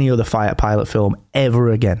see any other fighter pilot film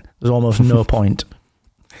ever again. There's almost no point.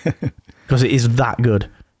 Because it is that good.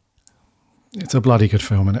 It's a bloody good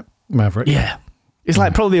film, isn't it? Maverick. Yeah. It's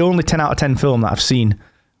probably the only 10 out of 10 film that I've seen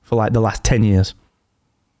for the last 10 years.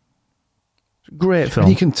 Great film.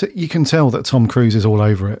 And you can tell that Tom Cruise is all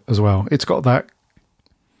over it as well. It's got that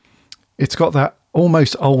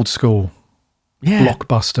almost old school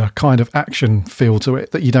blockbuster kind of action feel to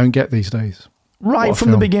it that you don't get these days. Right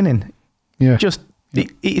from the beginning. Yeah.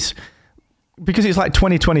 It's because it's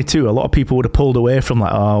 2022, a lot of people would have pulled away from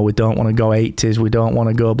we don't want to go 80s, we don't want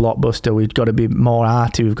to go blockbuster, we've got to be more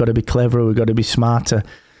arty, we've got to be cleverer, we've got to be smarter.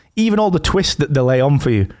 Even all the twists that they lay on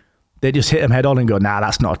for you, they just hit them head on and go, nah,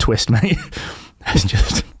 that's not a twist, mate. It's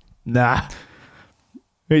just, nah.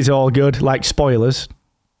 It's all good. Spoilers.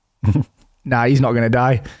 Nah, he's not going to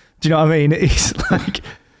die. Do you know what I mean? It's of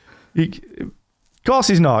course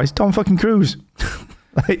he's not. It's Tom fucking Cruise.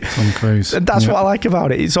 Tom Cruise. That's what I like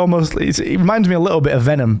about it. It's almost, it reminds me a little bit of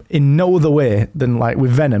Venom in no other way than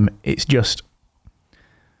with Venom. It's just,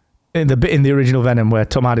 in the bit in the original Venom where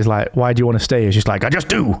Tom Hardy's like, why do you want to stay? He's just like, I just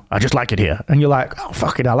do. I just like it here. And you're like, oh,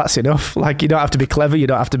 fucking hell, that's enough. You don't have to be clever. You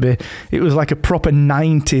don't have to be... It was like a proper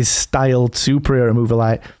 90s styled superhero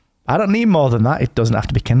movie. I don't need more than that. It doesn't have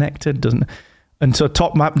to be connected. Doesn't. And so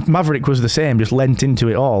Maverick was the same, just lent into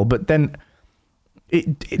it all. But then,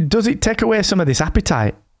 does it take away some of this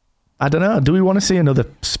appetite? I don't know. Do we want to see another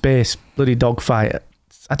space bloody dogfight?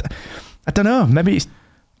 I don't know. Maybe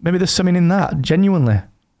there's something in that, genuinely.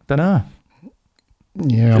 Don't know.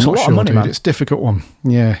 Yeah, it's I'm not sure, money, dude. man. It's a difficult one.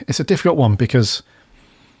 Yeah, it's a difficult one because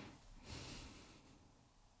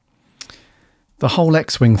the whole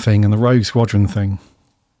X-Wing thing and the Rogue Squadron thing,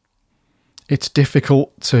 it's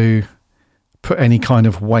difficult to put any kind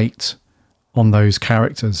of weight on those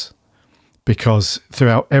characters because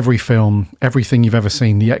throughout every film, everything you've ever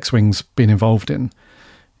seen, the X-Wing's been involved in,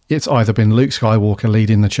 it's either been Luke Skywalker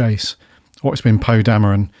leading the chase or it's been Poe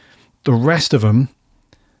Dameron. The rest of them,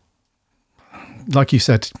 like you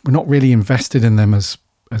said, we're not really invested in them as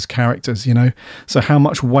characters, So how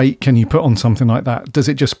much weight can you put on something like that? Does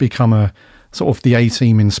it just become a sort of the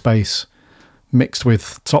A-Team in space mixed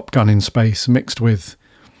with Top Gun in space, mixed with,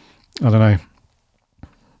 I don't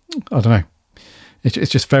know. It's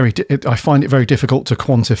just I find it very difficult to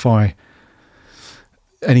quantify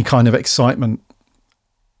any kind of excitement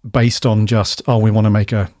based on just, we want to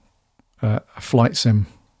make a flight sim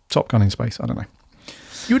Top Gun in space. I don't know.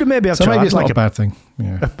 You'd have maybe have So to maybe add it's not a bad thing.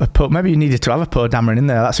 Yeah. maybe you needed to have a Poe Dameron in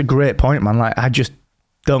there. That's a great point, man. Like, I just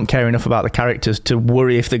don't care enough about the characters to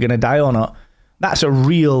worry if they're going to die or not. That's a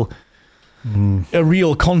real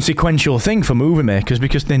consequential thing for movie makers,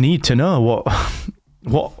 because they need to know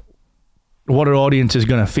what our audience is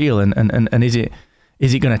going to feel, and is it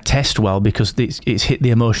going to test well because it's hit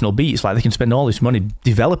the emotional beats. Like, they can spend all this money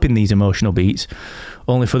developing these emotional beats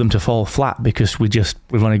only for them to fall flat because we've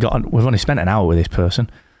only spent an hour with this person.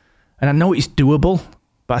 And I know it's doable,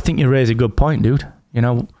 but I think you raise a good point, dude. You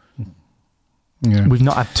know, we've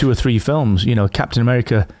not had 2 or 3 films. You know, Captain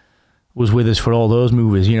America was with us for all those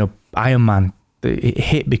movies. You know, Iron Man, it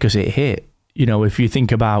hit because it hit. You know, if you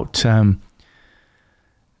think about, Killmonger,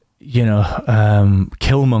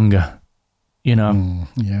 you know,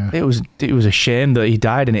 it was a shame that he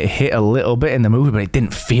died, and it hit a little bit in the movie, but it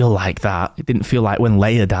didn't feel like that. It didn't feel like when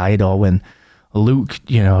Leia died or when Luke,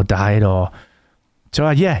 died. So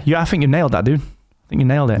I think you nailed that, dude. I think you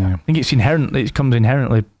nailed it. Yeah. I think it comes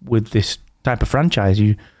inherently with this type of franchise.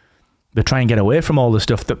 They try and get away from all the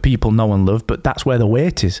stuff that people know and love, but that's where the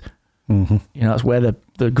weight is. Mm-hmm. You know, that's where the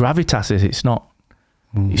gravitas is. It's not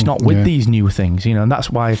with these new things, and that's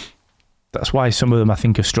why some of them I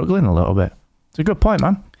think are struggling a little bit. It's a good point,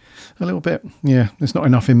 man. A little bit, yeah. There's not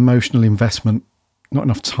enough emotional investment, not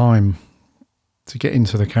enough time to get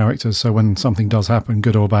into the characters. So when something does happen,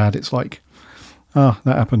 good or bad, it's like, that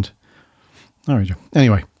happened. There we go.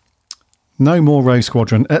 Anyway, no more Rogue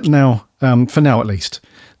Squadron now. For now, at least.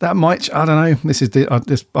 That might, I don't know. This is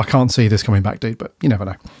I can't see this coming back, dude. But you never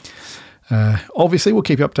know. Obviously, we'll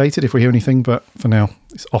keep you updated if we hear anything. But for now,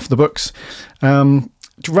 it's off the books.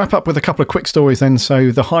 To wrap up with a couple of quick stories then.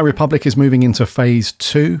 So the High Republic is moving into phase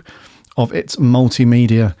 2 of its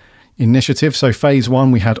multimedia initiative. So phase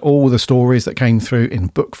 1, we had all the stories that came through in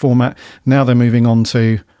book format. Now they're moving on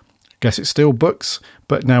to, I guess it's still books,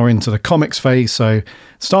 but now we're into the comics phase. So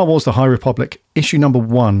Star Wars The High Republic issue number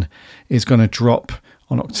 1 is going to drop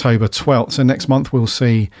on October 12th. So next month we'll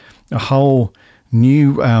see a whole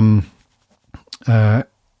new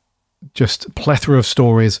just plethora of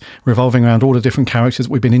stories revolving around all the different characters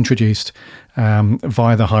we've been introduced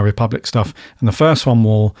via the High Republic stuff. And the first one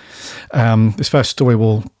this first story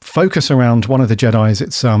will focus around one of the Jedis.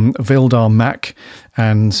 It's Vildar Mak,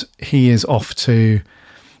 and he is off to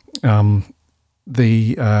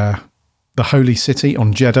the Holy City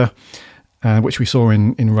on Jeddah, which we saw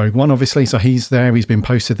in Rogue One, obviously. So he's there. He's been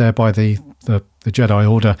posted there by the Jedi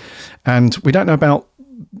Order, and we don't know about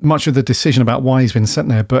much of the decision about why he's been sent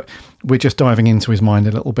there, but we're just diving into his mind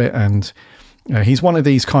a little bit. And he's one of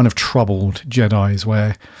these kind of troubled Jedis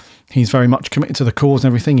where he's very much committed to the cause and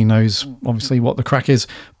everything. He knows obviously what the crack is,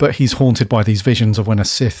 but he's haunted by these visions of when a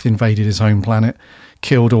Sith invaded his home planet,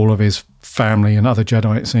 killed all of his family and other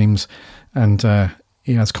Jedi, it seems. And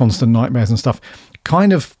he has constant nightmares and stuff.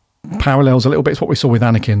 Kind of parallels a little bit to what we saw with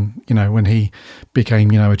Anakin, when he became,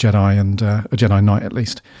 a Jedi and a Jedi Knight at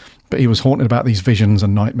least. But he was haunted about these visions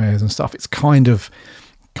and nightmares and stuff. It's kind of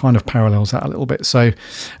parallels that a little bit. So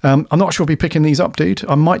I'm not sure I'll be picking these up, dude.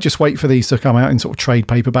 I might just wait for these to come out in sort of trade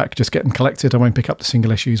paperback, just get them collected. I won't pick up the single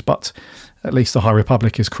issues, but at least the High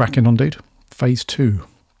Republic is cracking on, dude. Phase 2.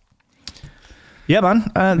 Yeah, man.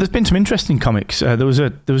 There's been some interesting comics. There was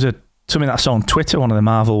something that I saw on Twitter, one of the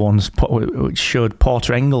Marvel ones, which showed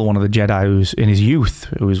Porter Engle, one of the Jedi who's in his youth,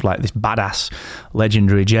 who was like this badass,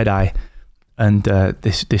 legendary Jedi. And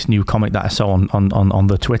this new comic that I saw on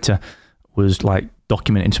the Twitter was like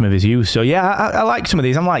documenting some of his youth. So yeah, I like some of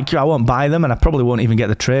these. I'm like, I won't buy them, and I probably won't even get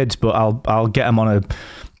the trades, but I'll get them on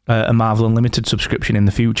a Marvel Unlimited subscription in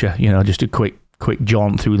the future. Just a quick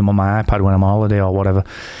jaunt through them on my iPad when I'm on holiday or whatever.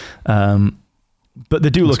 But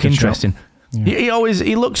they do look interesting. Yeah.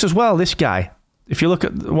 He looks as well. This guy, if you look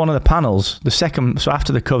at one of the panels, so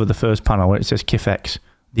after the cover, the first panel where it says Kifex,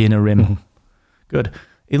 the inner rim, mm-hmm. Good.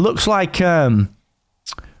 It looks like what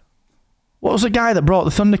was the guy that brought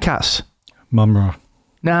the Thundercats? Mumra.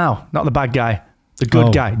 No, not the bad guy. The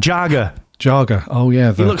good guy. Jarga. Jarga. Oh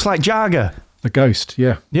yeah. He looks like Jarga. The ghost.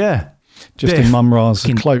 Yeah. Yeah. Just in Mumra's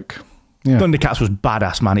cloak. Yeah. Thundercats was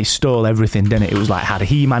badass, man. It stole everything, didn't it? It was like, had a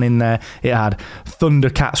He-Man in there. It had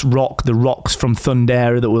Thundercats rock, the rocks from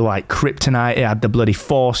Thundera that were like kryptonite. It had the bloody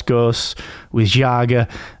Force Ghosts with Jarga.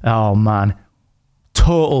 Oh man.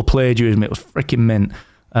 Total plagiarism. It was freaking mint.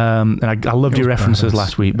 And I loved your references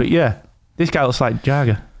last week. But yeah, this guy looks like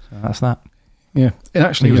Jarga. So that's that. Yeah. And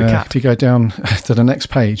actually, if you go down to the next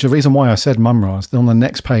page, the reason why I said Mumra is on the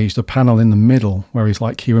next page, the panel in the middle where he's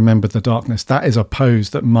like, he remembered the darkness. That is a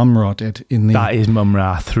pose that Mumra did in the... That is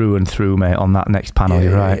Mumra through and through, mate, on that next panel. Yeah,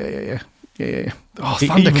 you're right. Yeah. Oh,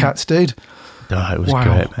 Thundercats, dude. Oh, it was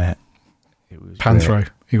great, mate. It was Panthro. Great.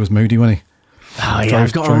 He was moody, wasn't he? Oh, yeah,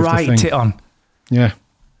 I've got a right tit on. Yeah.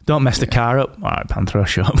 Don't mess the car up. All right, Panthro,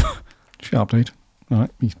 shut up. Shut up, dude. All right.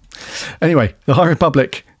 Anyway, The High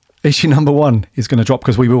Republic issue number 1 is going to drop,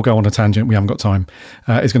 because we will go on a tangent. We haven't got time.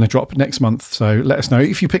 It's going to drop next month. So let us know.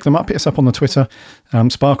 If you pick them up, hit us up on the Twitter,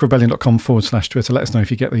 sparkrebellion.com/Twitter. Let us know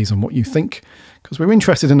if you get these and what you think, because we're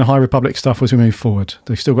interested in the High Republic stuff as we move forward.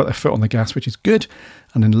 They've still got their foot on the gas, which is good.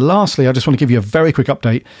 And then lastly, I just want to give you a very quick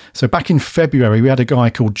update. So back in February, we had a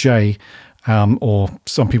guy called Jay, or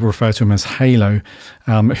some people refer to him as Halo,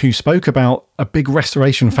 who spoke about a big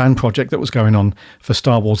restoration fan project that was going on for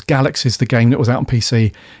Star Wars Galaxies, the game that was out on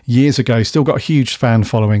PC years ago. Still got a huge fan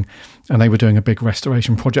following, and they were doing a big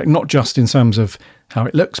restoration project, not just in terms of how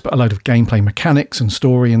it looks, but a load of gameplay mechanics and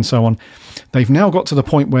story and so on. They've now got to the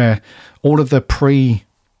point where all of the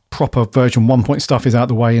proper version 1 stuff is out of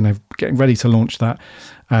the way, and they're getting ready to launch that.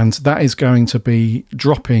 And that is going to be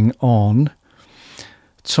dropping on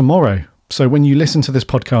tomorrow. So when you listen to this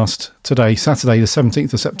podcast today, Saturday, the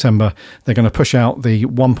 17th of September, they're going to push out the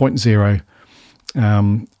 1.0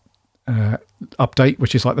 update,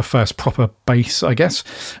 which is like the first proper base, I guess.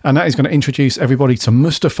 And that is going to introduce everybody to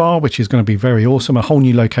Mustafar, which is going to be very awesome. A whole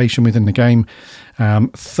new location within the game.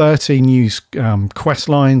 30 new quest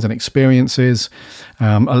lines and experiences.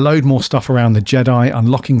 A load more stuff around the Jedi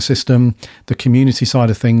unlocking system, the community side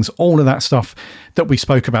of things, all of that stuff that we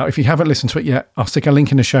spoke about. If you haven't listened to it yet, I'll stick a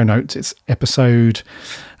link in the show notes. It's episode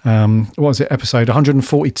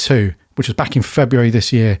 142, which was back in February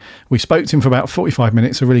this year. We spoke to him for about 45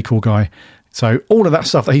 minutes, a really cool guy. So all of that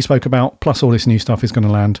stuff that he spoke about, plus all this new stuff, is going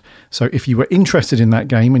to land. So if you were interested in that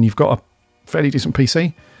game and you've got a fairly decent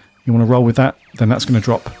PC, you want to roll with that, then that's going to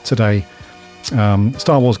drop today.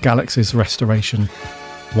 Star Wars Galaxies Restoration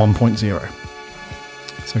 1.0.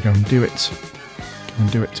 So go and do it. Go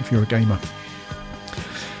and do it if you're a gamer.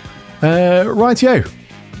 Rightio.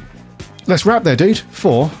 Let's wrap there, dude,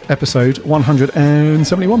 for episode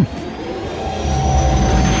 171.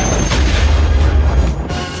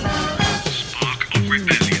 Spark of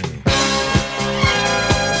Rebellion.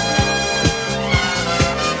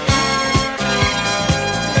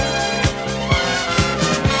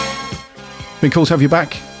 Been cool to have you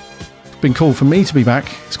back. Been cool for me to be back.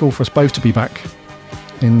 It's cool for us both to be back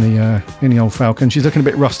in the old Falcon. She's looking a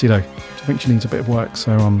bit rusty though. I think she needs a bit of work.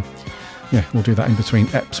 So yeah, we'll do that in between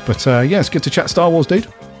eps. But yeah, it's good to chat Star Wars, dude.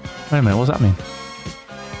 Wait a minute, what does that mean?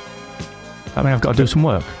 I mean, I've got to do some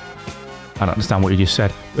work. I don't understand what you just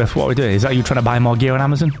said. That's what we're doing. Is that you trying to buy more gear on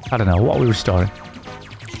Amazon? I don't know. What are we restoring?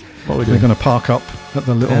 What are we doing? We're going to park up at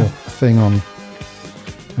the little thing on,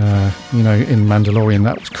 in Mandalorian.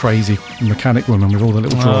 That was crazy mechanic woman with all the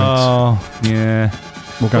little droids. Oh, yeah.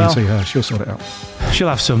 We'll go and see her. She'll sort it out. She'll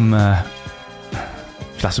have some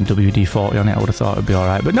WD-40 on it. I would have thought it'd be all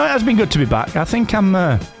right. But no, it has been good to be back. I think I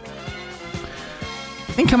might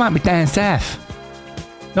be down south.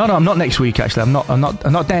 No, I'm not next week. Actually, I'm not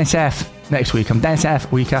down south next week. I'm down south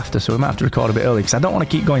week after, so we might have to record a bit early because I don't want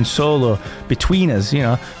to keep going solo between us. You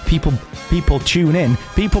know, people tune in.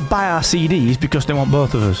 People buy our CDs because they want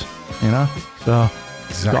both of us. You know, so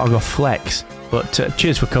Exactly. gotta go flex. But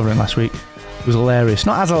cheers for covering last week. It was hilarious.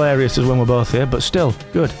 Not as hilarious as when we're both here, but still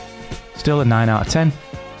good. Still a 9 out of 10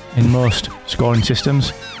 in most scoring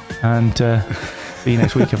systems. And see you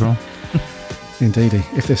next week, everyone. Indeedy.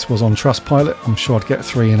 If this was on Trustpilot, I'm sure I'd get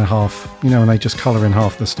 3.5. You know, when they just colour in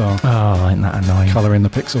half the star. Oh, ain't that annoying? Colour in the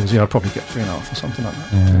pixels. Yeah, I'd probably get 3.5 or something like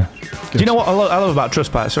that. Yeah. Good. Do you know what I love about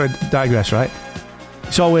Trustpilot? Sorry, digress, right?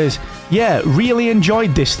 It's always, yeah, really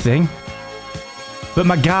enjoyed this thing, but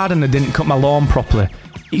my gardener didn't cut my lawn properly.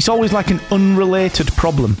 It's always like an unrelated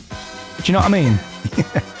problem. Do you know what I mean?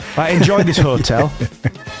 I enjoyed this hotel,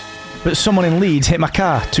 but someone in Leeds hit my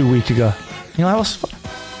car 2 weeks ago. You're like,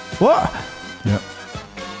 what? Yeah.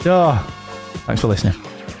 Oh, thanks for listening.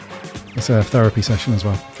 It's a therapy session as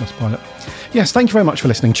well, Trustpilot. Yes, thank you very much for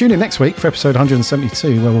listening. Tune in next week for episode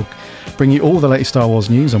 172, where we'll bring you all the latest Star Wars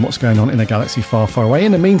news and what's going on in a galaxy far, far away.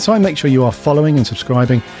 In the meantime, make sure you are following and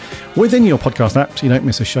subscribing within your podcast app so you don't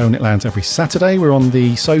miss a show, and it lands every Saturday. We're on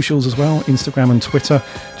the socials as well, Instagram and Twitter.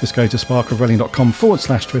 Just go to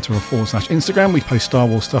sparkofrebellion.com/Twitter or /Instagram. We post Star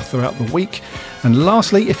Wars stuff throughout the week. And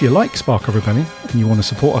lastly, if you like Spark of Rebellion and you want to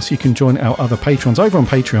support us, you can join our other patrons over on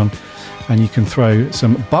Patreon, and you can throw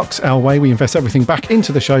some bucks our way. We invest everything back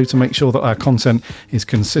into the show to make sure that our content is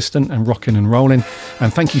consistent and rocking and rolling.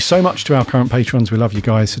 And thank you so much to our current patrons. We love you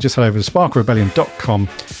guys. So just head over to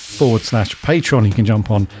sparkofrebellion.com/Patreon. You can jump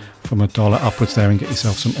on from $1 upwards there and get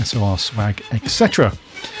yourself some SOR swag, etc.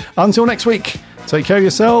 Until next week, take care of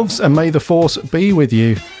yourselves, and may the Force be with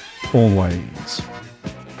you always.